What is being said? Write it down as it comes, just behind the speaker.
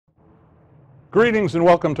Greetings and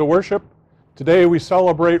welcome to worship. Today we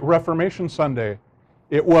celebrate Reformation Sunday.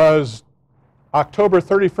 It was October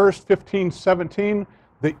 31st, 1517,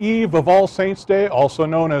 the eve of All Saints' Day, also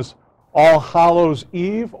known as All Hallows'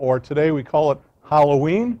 Eve, or today we call it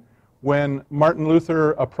Halloween, when Martin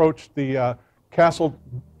Luther approached the castle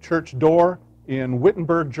church door in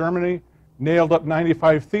Wittenberg, Germany, nailed up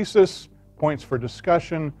 95 theses, points for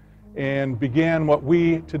discussion, and began what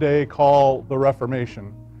we today call the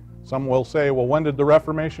Reformation. Some will say, well, when did the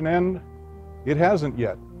Reformation end? It hasn't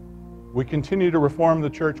yet. We continue to reform the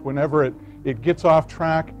church whenever it gets off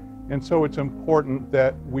track, and so it's important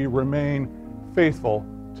that we remain faithful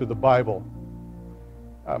to the Bible.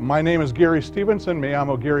 My name is Gary Stevenson. Me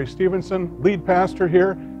llamo Gary Stevenson, lead pastor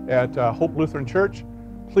here at Hope Lutheran Church.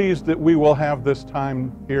 Pleased that we will have this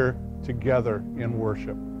time here together in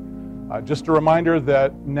worship. Just a reminder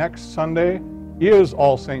that next Sunday is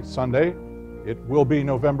All Saints Sunday. It will be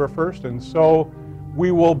November 1st, and so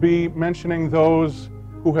we will be mentioning those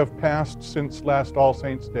who have passed since last All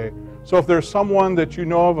Saints Day. So if there's someone that you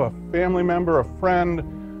know of, a family member, a friend,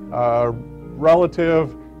 a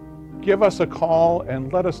relative, give us a call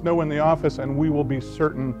and let us know in the office, and we will be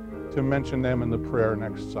certain to mention them in the prayer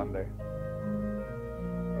next Sunday.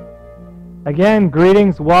 Again,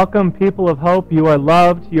 greetings, welcome, people of hope. You are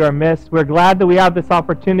loved, you are missed. We're glad that we have this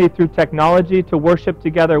opportunity through technology to worship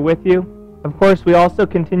together with you. Of course, we also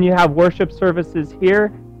continue to have worship services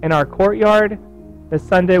here in our courtyard. This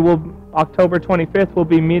Sunday, October 25th, we'll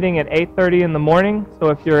be meeting at 8:30 in the morning. So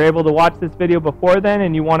if you're able to watch this video before then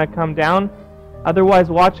and you want to come down, otherwise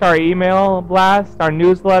watch our email blast, our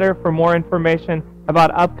newsletter for more information about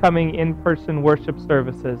upcoming in-person worship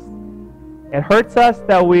services. It hurts us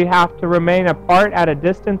that we have to remain apart at a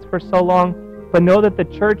distance for so long, but know that the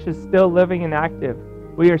church is still living and active.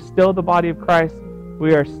 We are still the body of Christ.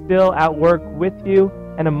 We are still at work with you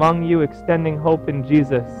and among you, extending hope in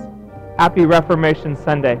Jesus. Happy Reformation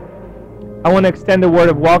Sunday. I want to extend a word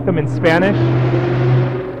of welcome in Spanish.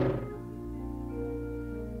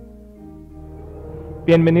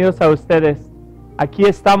 Bienvenidos a ustedes. Aquí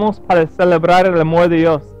estamos para celebrar el amor de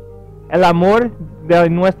Dios. El amor de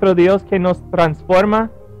nuestro Dios que nos transforma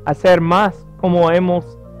a ser más como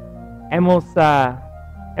hemos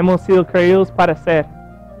sido creados para ser.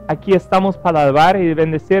 Aquí estamos para alabar y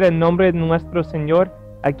bendecir el nombre de nuestro Señor.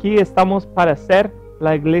 Aquí estamos para ser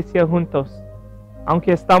la iglesia juntos.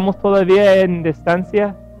 Aunque estamos todavía en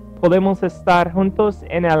distancia, podemos estar juntos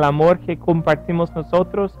en el amor que compartimos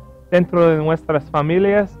nosotros dentro de nuestras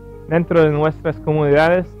familias, dentro de nuestras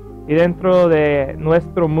comunidades y dentro de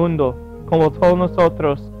nuestro mundo, como todos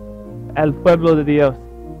nosotros, el pueblo de Dios.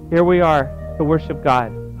 Here we are to worship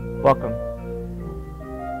God. Welcome.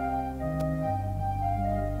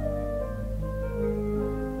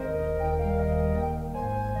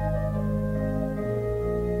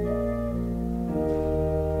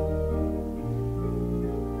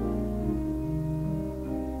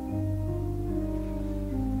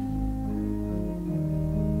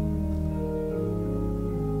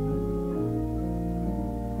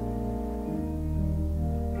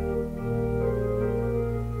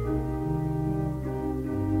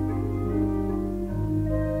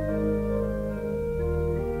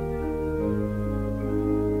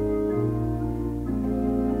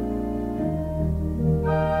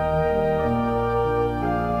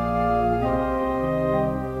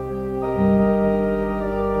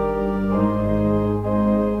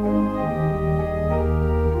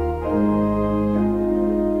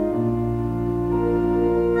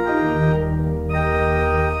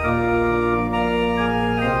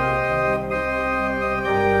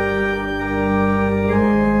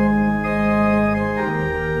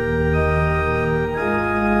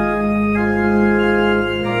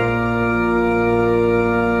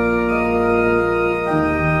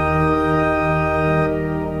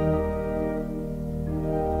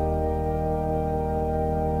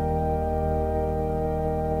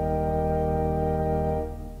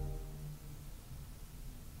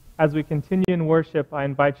 As we continue in worship, I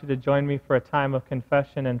invite you to join me for a time of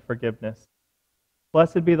confession and forgiveness.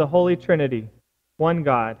 Blessed be the Holy Trinity, one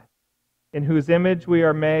God, in whose image we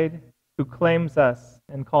are made, who claims us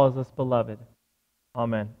and calls us beloved.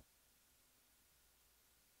 Amen.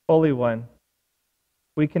 Holy One,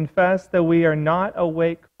 we confess that we are not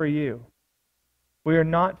awake for you. We are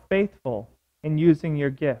not faithful in using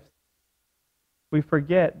your gifts. We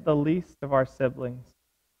forget the least of our siblings.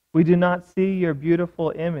 We do not see your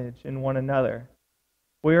beautiful image in one another.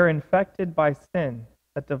 We are infected by sin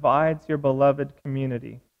that divides your beloved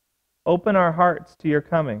community. Open our hearts to your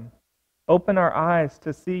coming. Open our eyes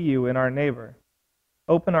to see you in our neighbor.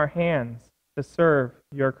 Open our hands to serve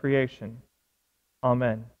your creation.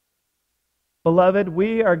 Amen. Beloved,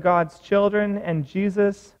 we are God's children, and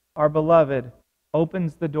Jesus, our beloved,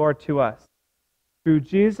 opens the door to us. Through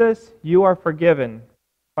Jesus, you are forgiven.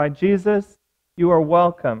 By Jesus, you are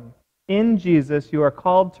welcome. In Jesus, you are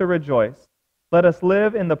called to rejoice. Let us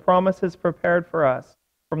live in the promises prepared for us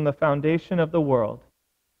from the foundation of the world.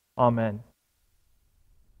 Amen.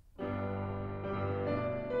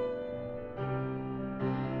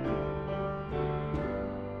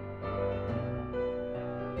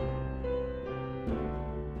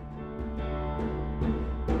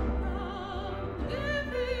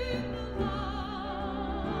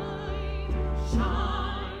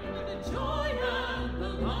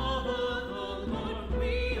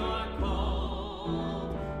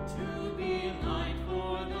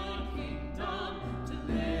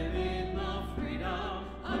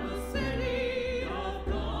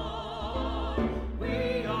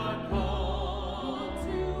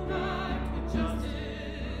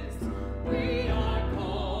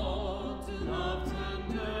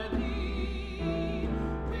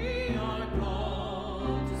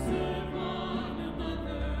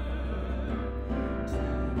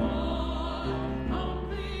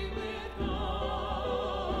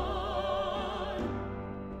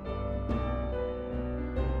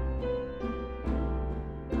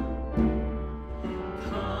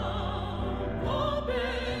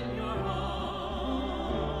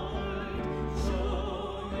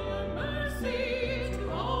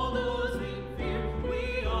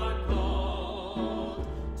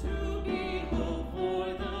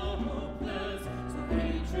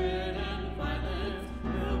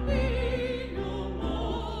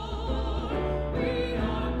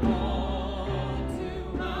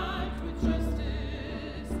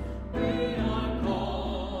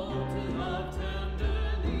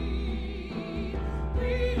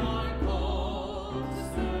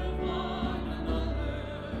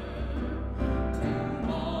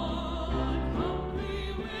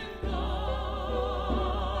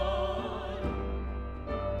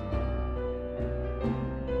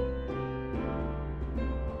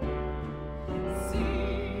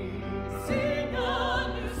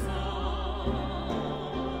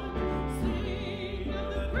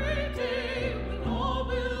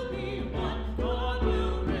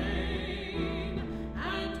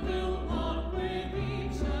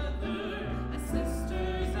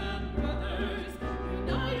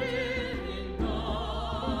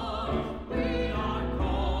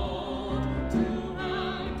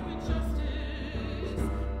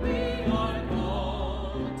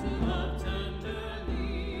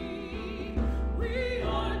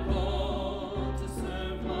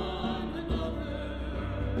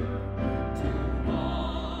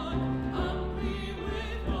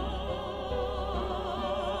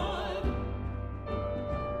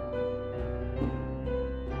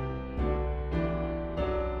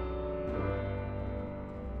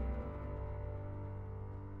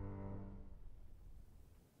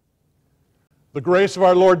 The grace of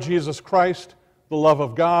our Lord Jesus Christ, the love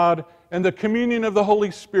of God, and the communion of the Holy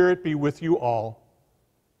Spirit be with you all.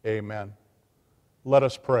 Amen. Let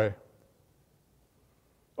us pray.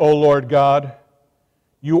 O Lord God,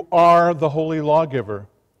 you are the holy lawgiver.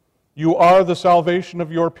 You are the salvation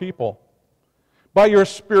of your people. By your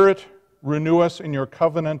Spirit, renew us in your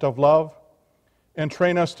covenant of love and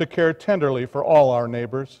train us to care tenderly for all our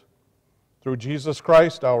neighbors. Through Jesus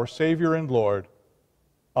Christ, our Savior and Lord.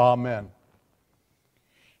 Amen.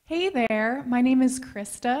 Hey there, my name is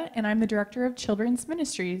Krista, and I'm the Director of Children's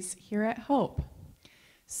Ministries here at Hope.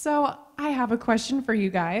 So I have a question for you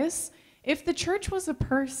guys. If the church was a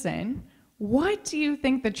person, what do you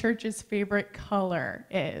think the church's favorite color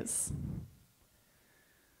is?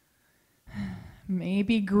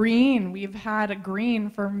 Maybe green. We've had a green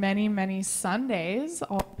for many, many Sundays,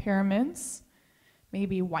 all pyramids.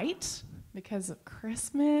 Maybe white because of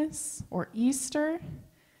Christmas or Easter.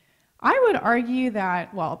 I would argue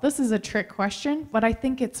that, well, this is a trick question, but I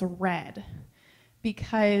think it's red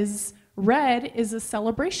because red is a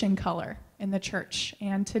celebration color in the church.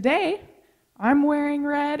 And today, I'm wearing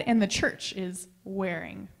red and the church is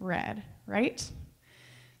wearing red, right?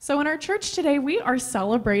 So in our church today, we are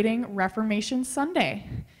celebrating Reformation Sunday.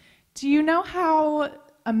 Do you know how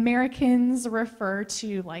Americans refer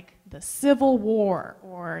to like the Civil War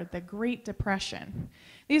or the Great Depression?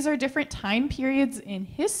 These are different time periods in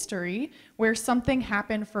history where something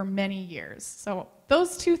happened for many years. So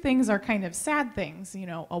those two things are kind of sad things, you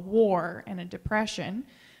know, a war and a depression,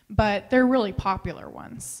 but they're really popular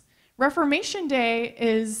ones. Reformation Day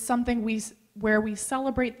is something where we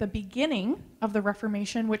celebrate the beginning of the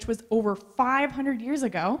Reformation, which was over 500 years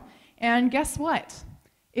ago. And guess what?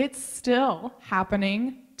 It's still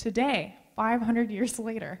happening today, 500 years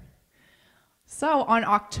later. So on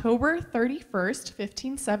October 31st,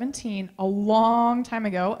 1517, a long time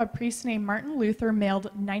ago, a priest named Martin Luther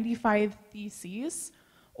mailed 95 theses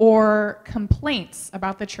or complaints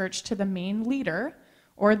about the church to the main leader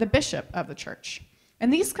or the bishop of the church.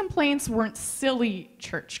 And these complaints weren't silly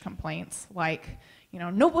church complaints like,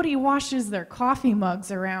 nobody washes their coffee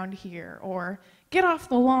mugs around here, or get off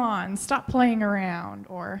the lawn, stop playing around,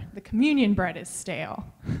 or the communion bread is stale.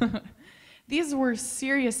 These were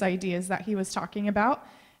serious ideas that he was talking about,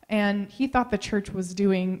 and he thought the church was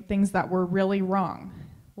doing things that were really wrong.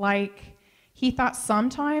 Like, he thought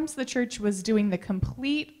sometimes the church was doing the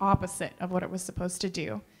complete opposite of what it was supposed to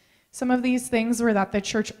do. Some of these things were that the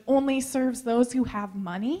church only serves those who have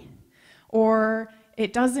money, or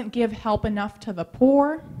it doesn't give help enough to the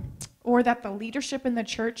poor, or that the leadership in the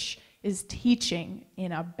church is teaching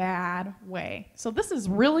in a bad way. So this is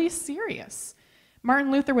really serious.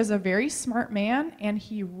 Martin Luther was a very smart man, and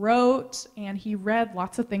he wrote and he read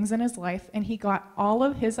lots of things in his life, and he got all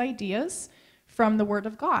of his ideas from the Word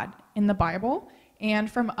of God in the Bible and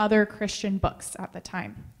from other Christian books at the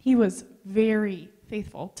time. He was very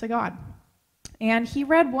faithful to God. And he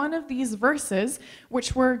read one of these verses,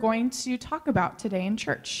 which we're going to talk about today in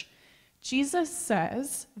church. Jesus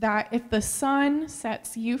says that if the Son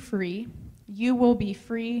sets you free, you will be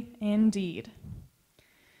free indeed.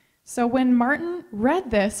 So when Martin read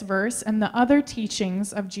this verse and the other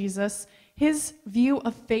teachings of Jesus, his view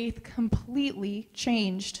of faith completely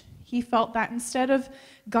changed. He felt that instead of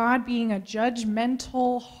God being a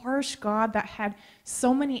judgmental, harsh God that had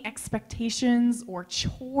so many expectations or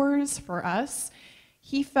chores for us,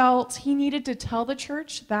 he felt he needed to tell the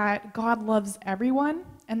church that God loves everyone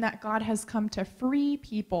and that God has come to free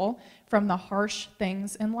people from the harsh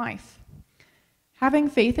things in life. Having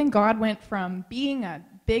faith in God went from being a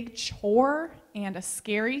big chore and a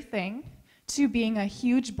scary thing to being a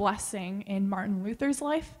huge blessing in Martin Luther's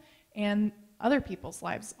life and other people's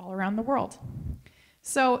lives all around the world.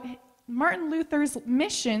 So Martin Luther's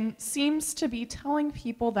mission seems to be telling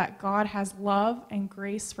people that God has love and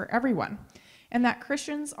grace for everyone, and that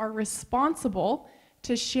Christians are responsible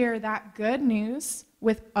to share that good news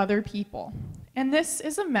with other people. And this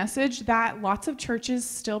is a message that lots of churches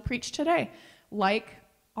still preach today, like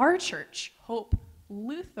our church, Hope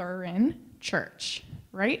Lutheran Church,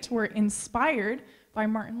 right? We're inspired by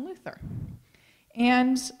Martin Luther.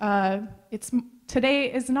 And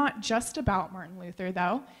today is not just about Martin Luther,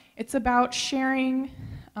 though. It's about sharing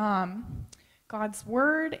God's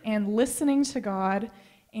word and listening to God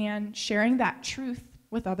and sharing that truth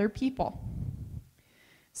with other people.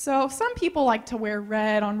 So some people like to wear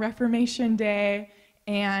red on Reformation Day,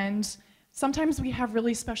 and sometimes we have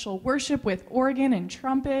really special worship with organ and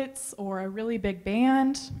trumpets or a really big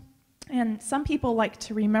band. And some people like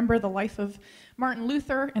to remember the life of Martin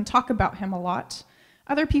Luther and talk about him a lot.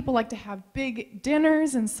 Other people like to have big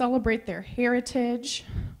dinners and celebrate their heritage.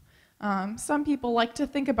 Some people like to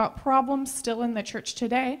think about problems still in the church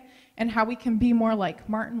today and how we can be more like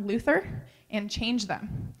Martin Luther and change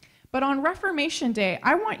them. But on Reformation Day,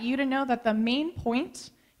 I want you to know that the main point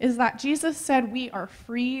is that Jesus said we are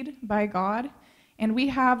freed by God, and we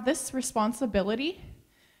have this responsibility,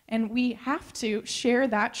 and we have to share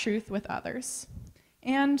that truth with others.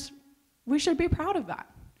 And we should be proud of that.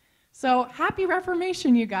 So happy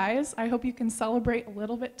Reformation, you guys. I hope you can celebrate a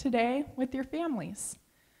little bit today with your families.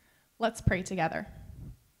 Let's pray together.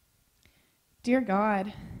 Dear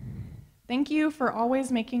God, thank you for always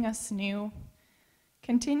making us new.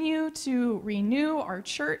 Continue to renew our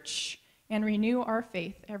church and renew our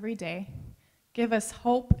faith every day. Give us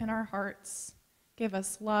hope in our hearts. Give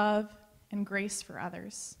us love and grace for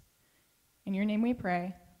others. In your name we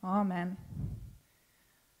pray. Amen.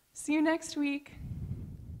 See you next week.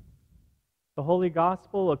 The Holy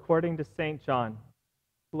Gospel according to St. John.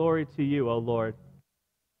 Glory to you, O Lord.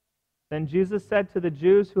 Then Jesus said to the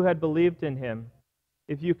Jews who had believed in him,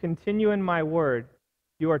 "If you continue in my word,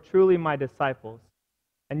 you are truly my disciples,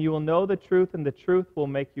 and you will know the truth, and the truth will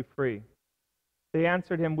make you free." They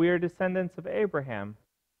answered him, "We are descendants of Abraham,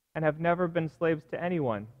 and have never been slaves to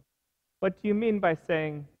anyone. What do you mean by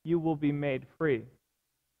saying, 'You will be made free'?"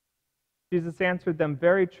 Jesus answered them,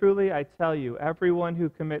 "Very truly I tell you, everyone who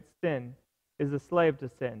commits sin is a slave to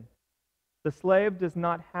sin. The slave does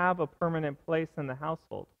not have a permanent place in the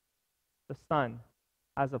household. The Son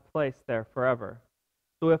has a place there forever.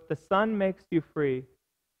 So if the Son makes you free,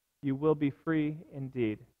 you will be free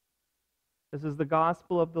indeed." This is the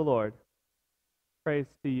gospel of the Lord.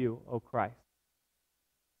 Praise to you, O Christ.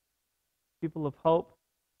 People of hope,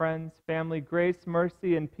 friends, family, grace,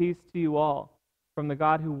 mercy, and peace to you all from the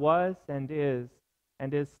God who was and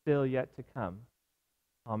is still yet to come.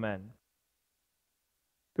 Amen.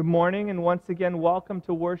 Good morning, and once again, welcome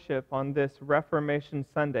to worship on this Reformation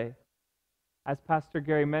Sunday. As Pastor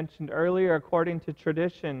Gary mentioned earlier, according to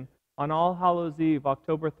tradition, on All Hallows Eve,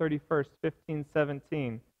 October 31st,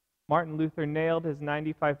 1517, Martin Luther nailed his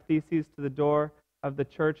 95 Theses to the door of the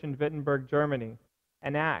church in Wittenberg, Germany,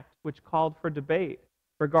 an act which called for debate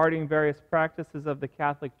regarding various practices of the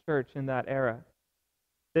Catholic Church in that era.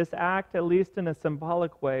 This act, at least in a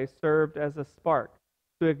symbolic way, served as a spark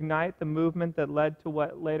to ignite the movement that led to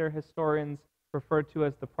what later historians refer to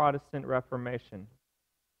as the Protestant Reformation.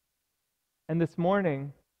 And this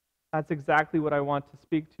morning, that's exactly what I want to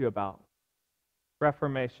speak to you about,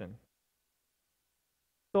 Reformation.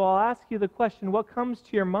 So I'll ask you the question, what comes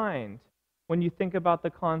to your mind when you think about the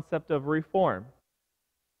concept of reform?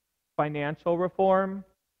 Financial reform,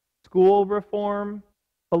 school reform,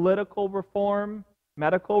 political reform,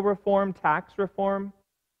 medical reform, tax reform?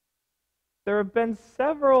 There have been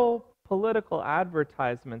several political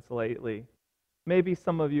advertisements lately. Maybe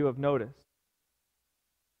some of you have noticed.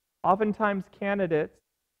 Oftentimes, candidates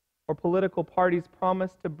or political parties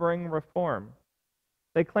promise to bring reform.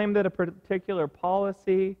 They claim that a particular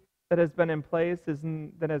policy that has been in place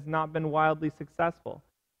that has not been wildly successful.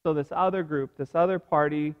 So this other group, this other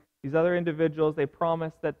party, these other individuals, they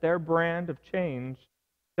promise that their brand of change,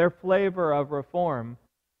 their flavor of reform,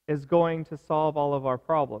 is going to solve all of our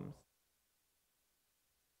problems.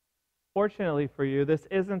 Fortunately for you, this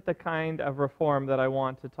isn't the kind of reform that I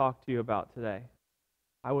want to talk to you about today.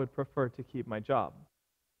 I would prefer to keep my job.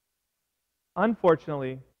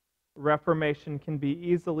 Unfortunately, Reformation can be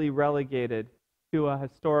easily relegated to a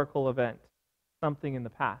historical event, something in the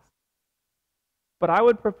past. But I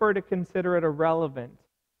would prefer to consider it a relevant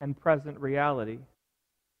and present reality.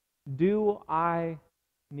 Do I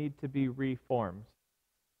need to be reformed?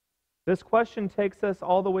 This question takes us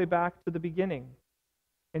all the way back to the beginning.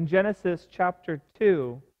 In Genesis chapter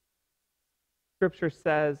 2, Scripture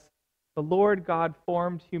says, "The Lord God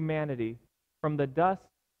formed humanity from the dust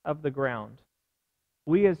of the ground."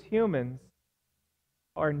 We as humans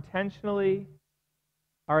are initially,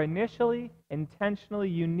 intentionally,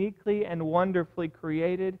 uniquely, and wonderfully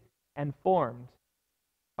created and formed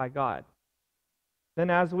by God. Then,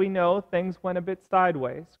 as we know, things went a bit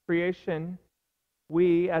sideways. Creation,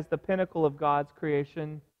 we as the pinnacle of God's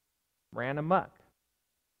creation, ran amok.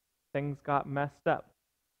 Things got messed up.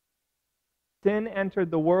 Sin entered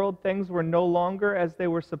the world. Things were no longer as they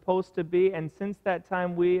were supposed to be, and since that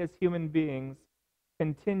time, we as human beings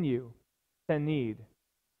continue to need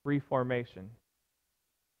reformation.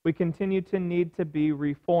 We continue to need to be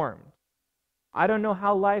reformed. I don't know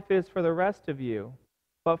how life is for the rest of you,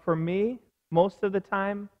 but for me, most of the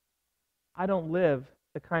time, I don't live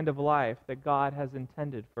the kind of life that God has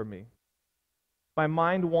intended for me. My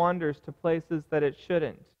mind wanders to places that it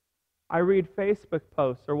shouldn't. I read Facebook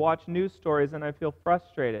posts or watch news stories and I feel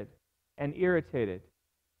frustrated and irritated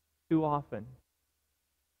too often,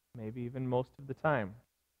 maybe even most of the time.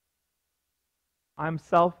 I'm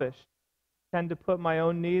selfish, tend to put my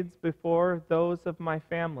own needs before those of my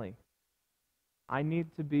family. I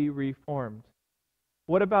need to be reformed.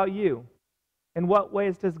 What about you? In what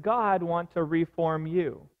ways does God want to reform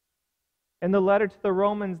you? In the letter to the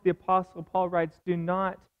Romans, the Apostle Paul writes, "Do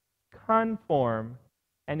not conform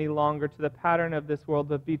any longer to the pattern of this world,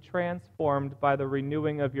 but be transformed by the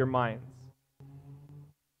renewing of your minds."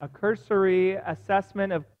 A cursory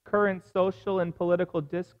assessment of current social and political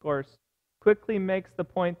discourse quickly makes the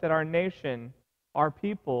point that our nation, our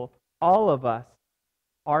people, all of us,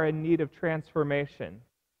 are in need of transformation,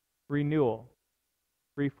 renewal,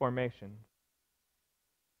 reformation.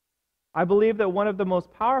 I believe that one of the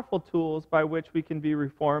most powerful tools by which we can be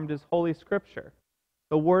reformed is Holy Scripture,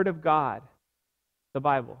 the Word of God, the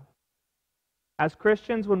Bible. As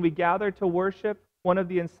Christians, when we gather to worship, one of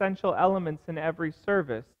the essential elements in every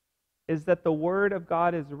service is that the Word of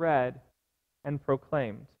God is read and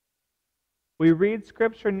proclaimed. We read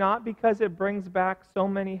Scripture not because it brings back so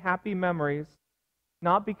many happy memories,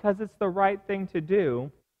 not because it's the right thing to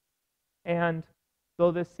do, and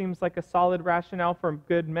though this seems like a solid rationale for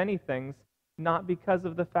good many things, not because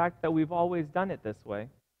of the fact that we've always done it this way.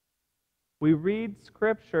 We read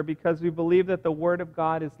Scripture because we believe that the Word of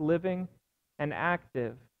God is living and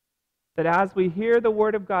active. That as we hear the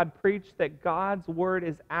Word of God preached, that God's Word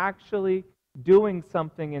is actually doing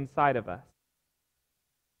something inside of us.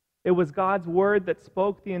 It was God's Word that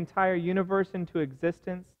spoke the entire universe into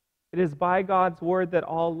existence. It is by God's Word that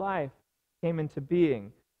all life came into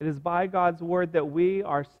being. It is by God's Word that we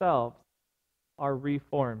ourselves are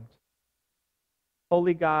reformed.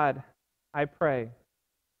 Holy God, I pray,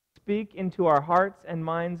 speak into our hearts and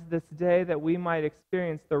minds this day that we might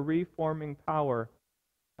experience the reforming power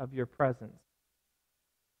of your presence.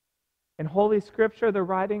 In Holy Scripture, the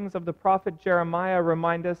writings of the prophet Jeremiah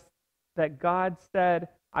remind us that God said,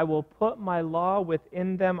 I will put my law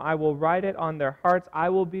within them, I will write it on their hearts, I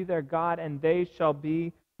will be their God, and they shall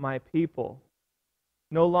be my people.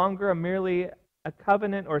 No longer merely a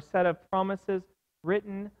covenant or set of promises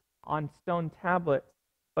written on stone tablets,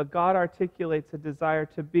 but God articulates a desire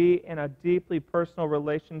to be in a deeply personal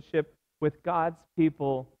relationship with God's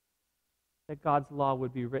people, that God's law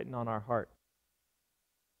would be written on our heart.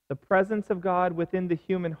 The presence of God within the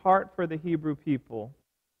human heart for the Hebrew people.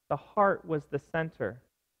 The heart was the center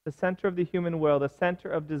of the human will, the center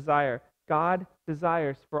of desire. God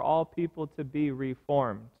desires for all people to be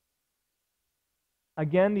reformed.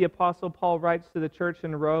 Again, the Apostle Paul writes to the church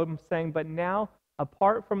in Rome saying, but now,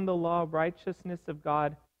 apart from the law, righteousness of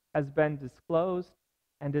God has been disclosed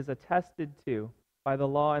and is attested to by the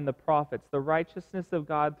law and the prophets, the righteousness of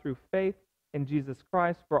God through faith in Jesus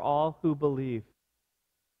Christ for all who believe.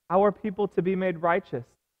 How are people to be made righteous?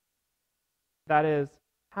 That is,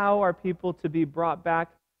 how are people to be brought back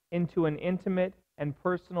into an intimate and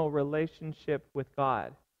personal relationship with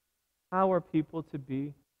God? How are people to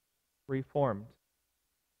be reformed?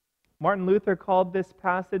 Martin Luther called this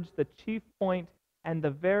passage the chief point and the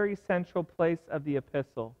very central place of the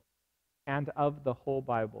epistle and of the whole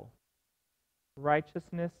Bible.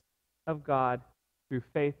 Righteousness of God through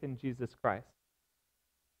faith in Jesus Christ.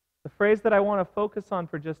 The phrase that I want to focus on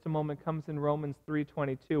for just a moment comes in Romans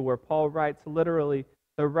 3:22, where Paul writes literally,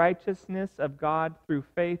 the righteousness of God through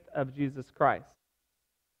faith of Jesus Christ.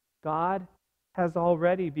 God has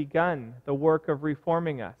already begun the work of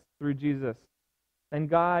reforming us through Jesus. And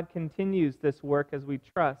God continues this work as we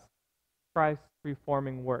trust Christ's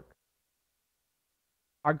reforming work.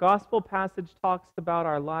 Our gospel passage talks about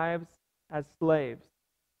our lives as slaves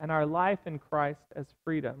and our life in Christ as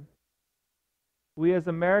freedom. We as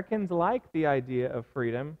Americans like the idea of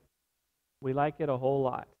freedom. We like it a whole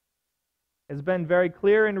lot. It's been very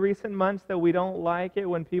clear in recent months that we don't like it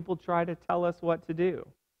when people try to tell us what to do.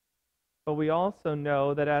 But we also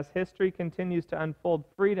know that as history continues to unfold,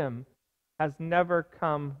 freedom has never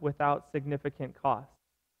come without significant cost.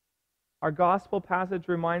 Our gospel passage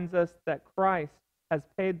reminds us that Christ has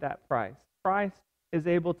paid that price. Christ is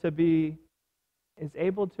able to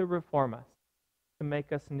reform us, to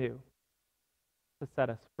make us new, to set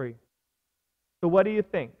us free. So what do you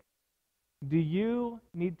think? Do you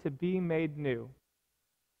need to be made new?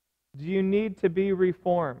 Do you need to be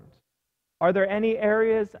reformed? Are there any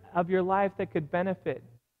areas of your life that could benefit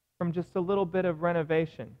from just a little bit of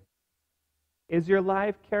renovation? Is your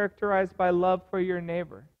life characterized by love for your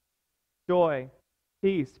neighbor, joy,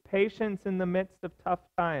 peace, patience in the midst of tough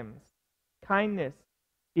times, kindness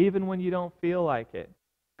even when you don't feel like it,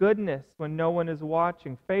 goodness when no one is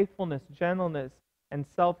watching, faithfulness, gentleness, and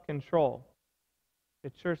self-control?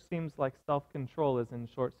 It sure seems like self-control is in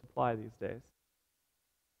short supply these days.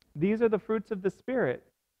 These are the fruits of the Spirit.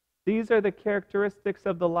 These are the characteristics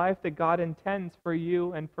of the life that God intends for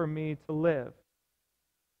you and for me to live.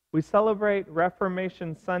 We celebrate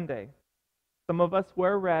Reformation Sunday. Some of us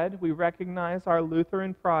wear red. We recognize our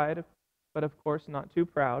Lutheran pride, but of course not too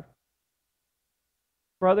proud.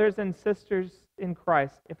 Brothers and sisters in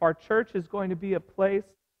Christ, if our church is going to be a place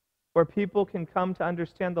where people can come to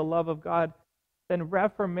understand the love of God, then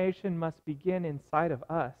reformation must begin inside of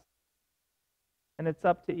us. And it's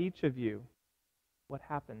up to each of you what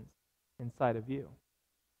happens inside of you.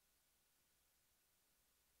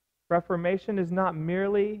 Reformation is not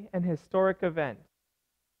merely an historic event.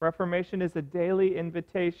 Reformation is a daily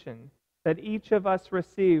invitation that each of us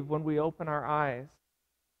receive when we open our eyes,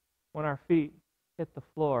 when our feet hit the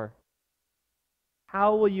floor.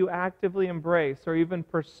 How will you actively embrace or even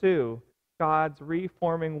pursue God's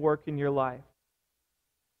reforming work in your life?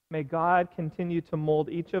 May God continue to mold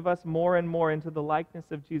each of us more and more into the likeness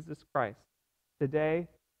of Jesus Christ, today,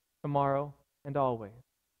 tomorrow, and always.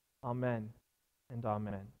 Amen and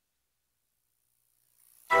amen.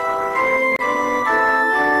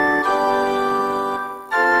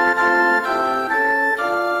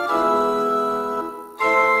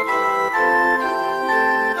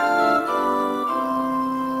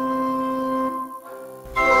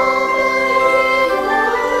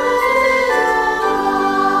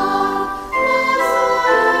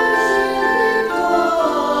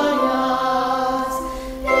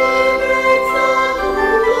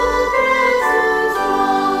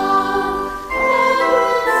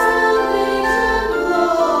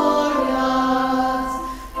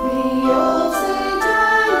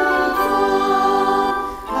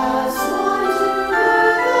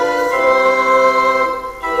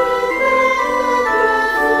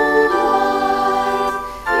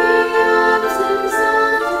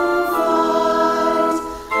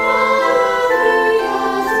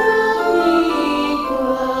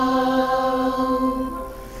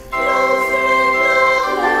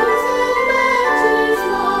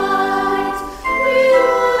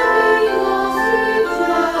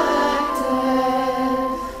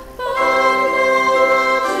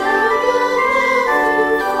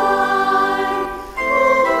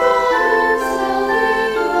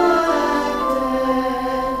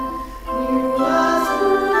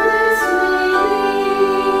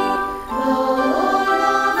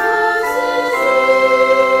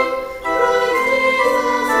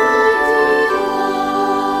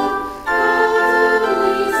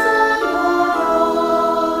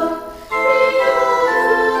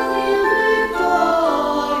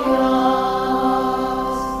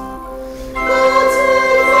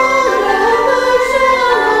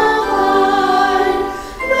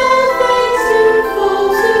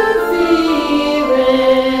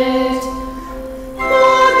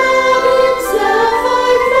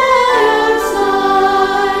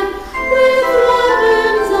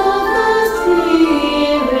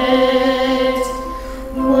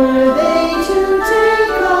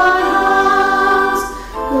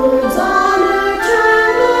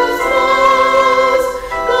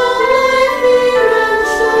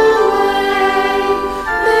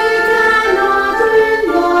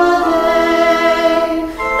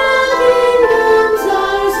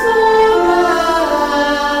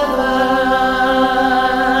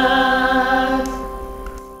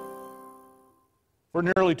 For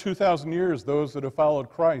nearly 2,000 years, those that have followed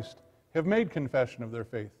Christ have made confession of their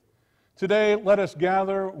faith. Today, let us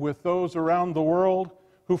gather with those around the world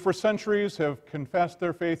who for centuries have confessed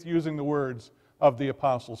their faith using the words of the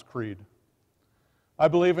Apostles' Creed. I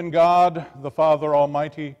believe in God, the Father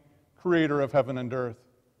Almighty, creator of heaven and earth.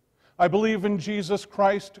 I believe in Jesus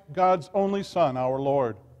Christ, God's only Son, our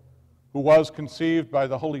Lord, who was conceived by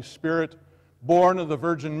the Holy Spirit, born of the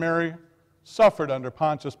Virgin Mary, suffered under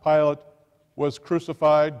Pontius Pilate, was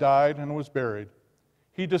crucified, died, and was buried.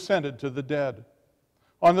 He descended to the dead.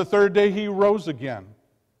 On the third day he rose again.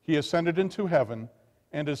 He ascended into heaven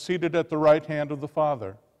and is seated at the right hand of the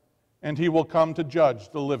Father, and he will come to judge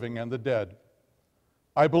the living and the dead.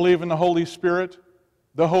 I believe in the Holy Spirit,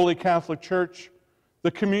 the Holy Catholic Church,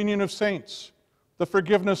 the communion of saints, the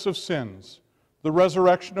forgiveness of sins, the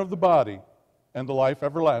resurrection of the body, and the life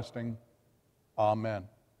everlasting. Amen.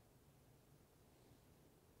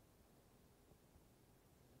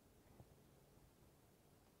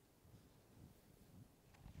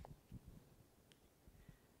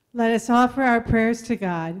 Let us offer our prayers to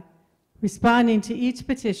God, responding to each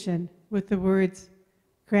petition with the words,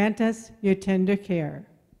 "Grant us your tender care."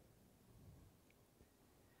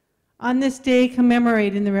 On this day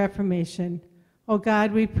commemorating the Reformation, O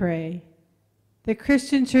God, we pray that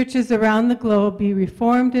Christian churches around the globe be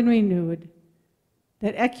reformed and renewed,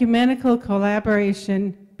 that ecumenical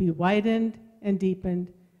collaboration be widened and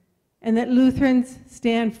deepened, and that Lutherans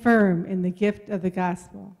stand firm in the gift of the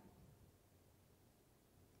gospel.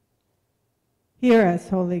 Hear us,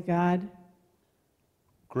 Holy God.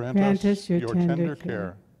 Grant us your tender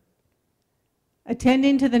care.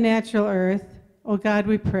 Attending to the natural earth, O God,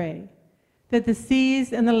 we pray that the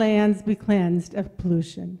seas and the lands be cleansed of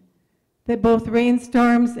pollution, that both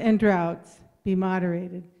rainstorms and droughts be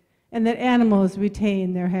moderated, and that animals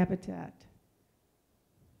retain their habitat.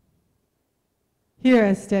 Hear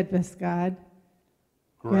us, steadfast God.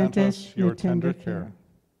 Grant us your tender care.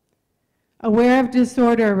 Aware of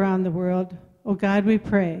disorder around the world, O God, we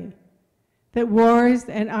pray that wars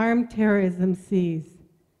and armed terrorism cease,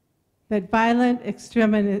 that violent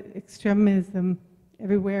extremism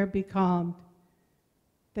everywhere be calmed,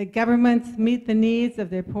 that governments meet the needs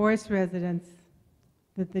of their poorest residents,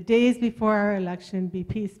 that the days before our election be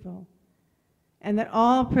peaceful, and that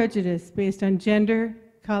all prejudice based on gender,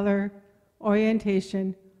 color,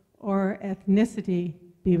 orientation, or ethnicity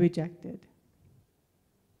be rejected.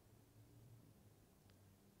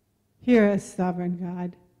 Hear us, sovereign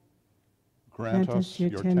God. Grant us your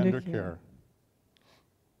tender care.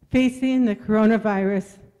 Facing the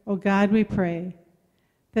coronavirus, O God, we pray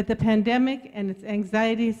that the pandemic and its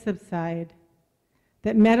anxieties subside,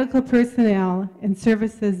 that medical personnel and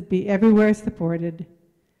services be everywhere supported,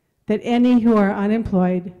 that any who are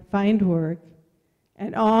unemployed find work,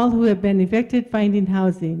 and all who have been evicted finding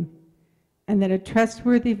housing, and that a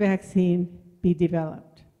trustworthy vaccine be developed.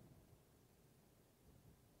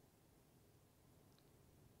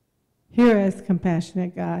 Hear us,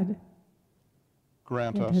 compassionate God.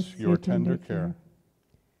 Grant us your tender care.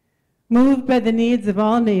 Moved by the needs of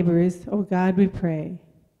all neighbors, O God, we pray.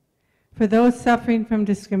 For those suffering from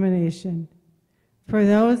discrimination, for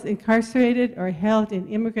those incarcerated or held in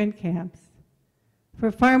immigrant camps,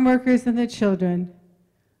 for farm workers and their children,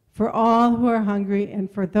 for all who are hungry,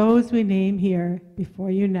 and for those we name here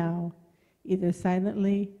before you now, either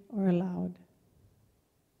silently or aloud.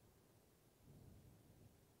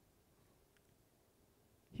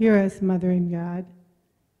 Hear us, mothering God.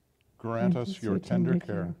 Grant us your tender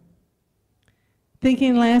care.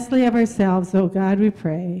 Thinking lastly of ourselves, O God, we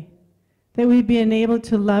pray that we be enabled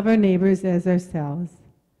to love our neighbors as ourselves,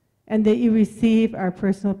 and that you receive our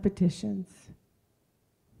personal petitions.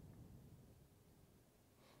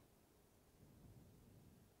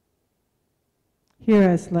 Hear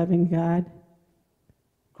us, loving God.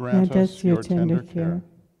 Grant us your tender care.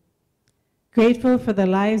 Grateful for the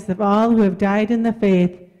lives of all who have died in the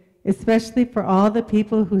faith, especially for all the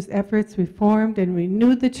people whose efforts reformed and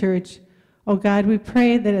renewed the church, O God, we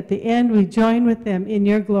pray that at the end we join with them in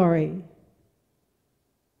your glory.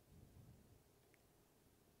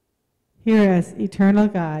 Hear us, eternal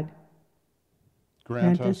God.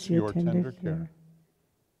 Grant us your tender care.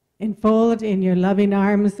 Enfold in your loving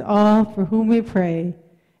arms all for whom we pray,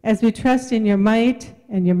 as we trust in your might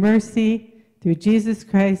and your mercy through Jesus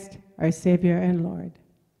Christ, our Savior and Lord.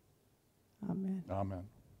 Amen. Amen.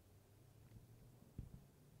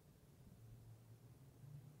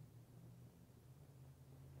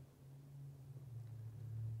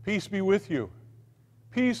 Peace be with you.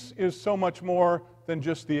 Peace is so much more than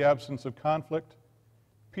just the absence of conflict.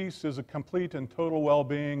 Peace is a complete and total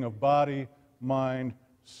well-being of body, mind,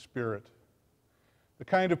 spirit. the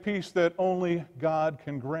kind of peace that only God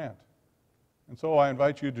can grant. And so I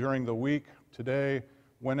invite you during the week, today,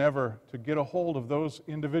 whenever, to get a hold of those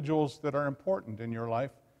individuals that are important in your life.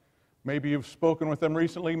 Maybe you've spoken with them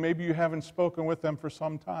recently, maybe you haven't spoken with them for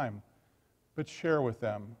some time, but share with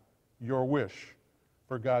them your wish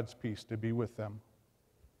for God's peace to be with them.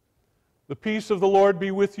 The peace of the Lord be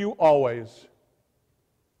with you always.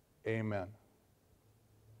 Amen.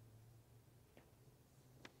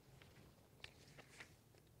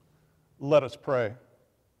 Let us pray.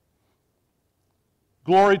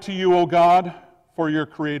 Glory to you, O God, for your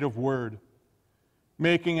creative word,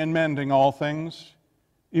 making and mending all things,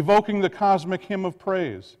 evoking the cosmic hymn of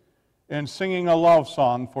praise, and singing a love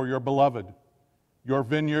song for your beloved, your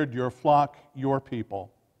vineyard, your flock, your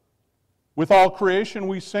people. With all creation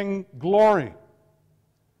we sing glory.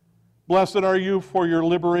 Blessed are you for your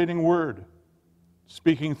liberating word,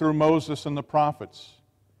 speaking through Moses and the prophets,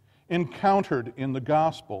 encountered in the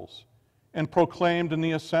Gospels, and proclaimed in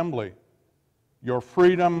the assembly, your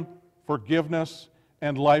freedom, forgiveness,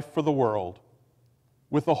 and life for the world.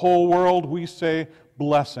 With the whole world we say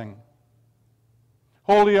blessing.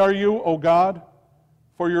 Holy are you, O God,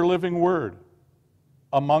 for your living word,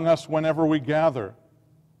 among us whenever we gather,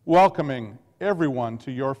 welcoming everyone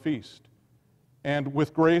to your feast, and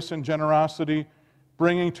with grace and generosity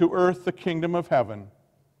bringing to earth the kingdom of heaven.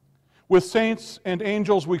 With saints and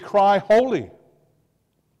angels we cry, holy.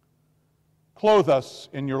 Clothe us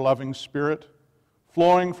in your loving spirit,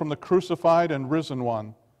 flowing from the crucified and risen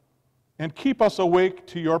one, and keep us awake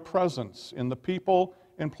to your presence in the people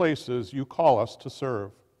and places you call us to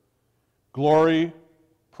serve. Glory,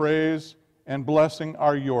 praise, and blessing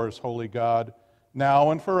are yours, holy God,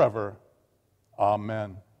 now and forever.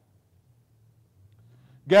 Amen.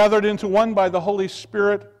 Gathered into one by the Holy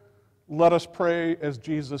Spirit, let us pray as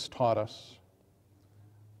Jesus taught us.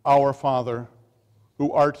 Our Father,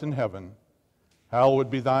 who art in heaven, hallowed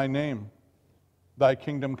be thy name. Thy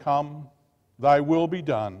kingdom come, thy will be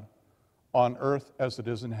done, on earth as it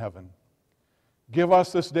is in heaven. Give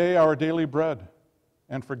us this day our daily bread,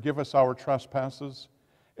 and forgive us our trespasses,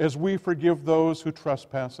 as we forgive those who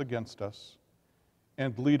trespass against us.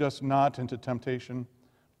 And lead us not into temptation,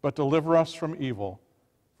 but deliver us from evil.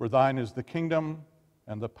 For thine is the kingdom,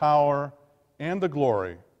 and the power, and the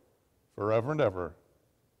glory, forever and ever.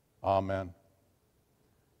 Amen.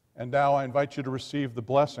 And now I invite you to receive the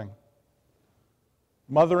blessing.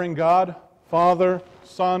 Mothering God, Father,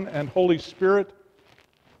 Son, and Holy Spirit,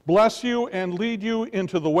 bless you and lead you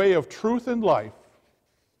into the way of truth and life.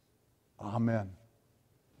 Amen.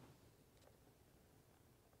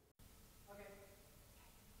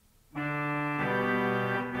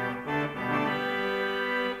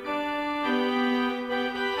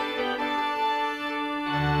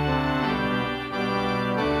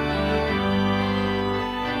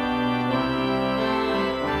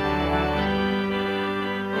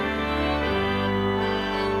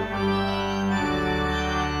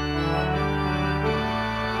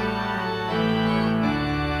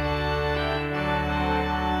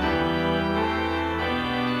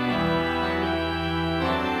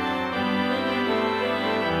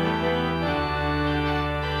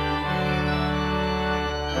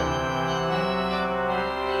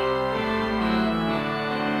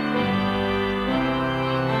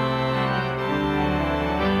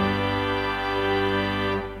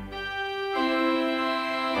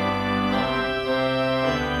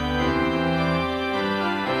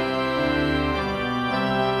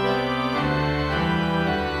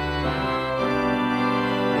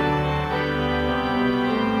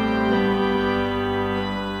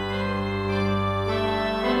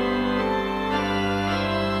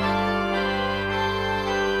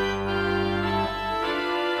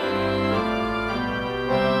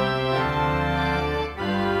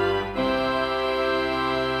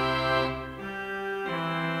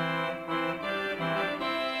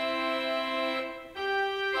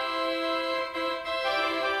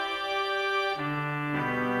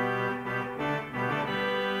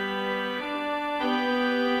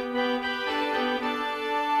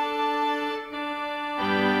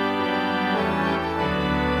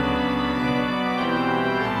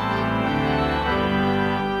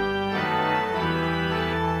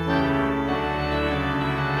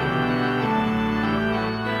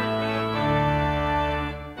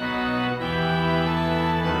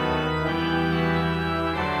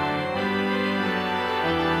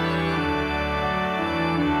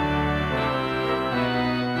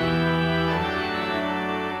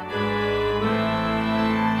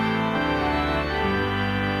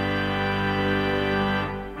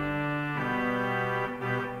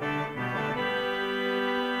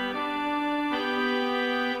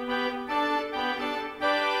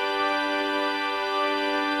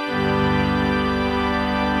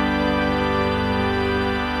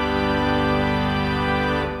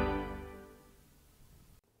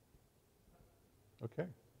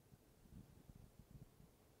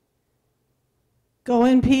 Go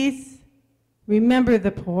in peace. Remember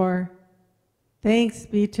the poor. Thanks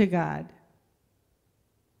be to God.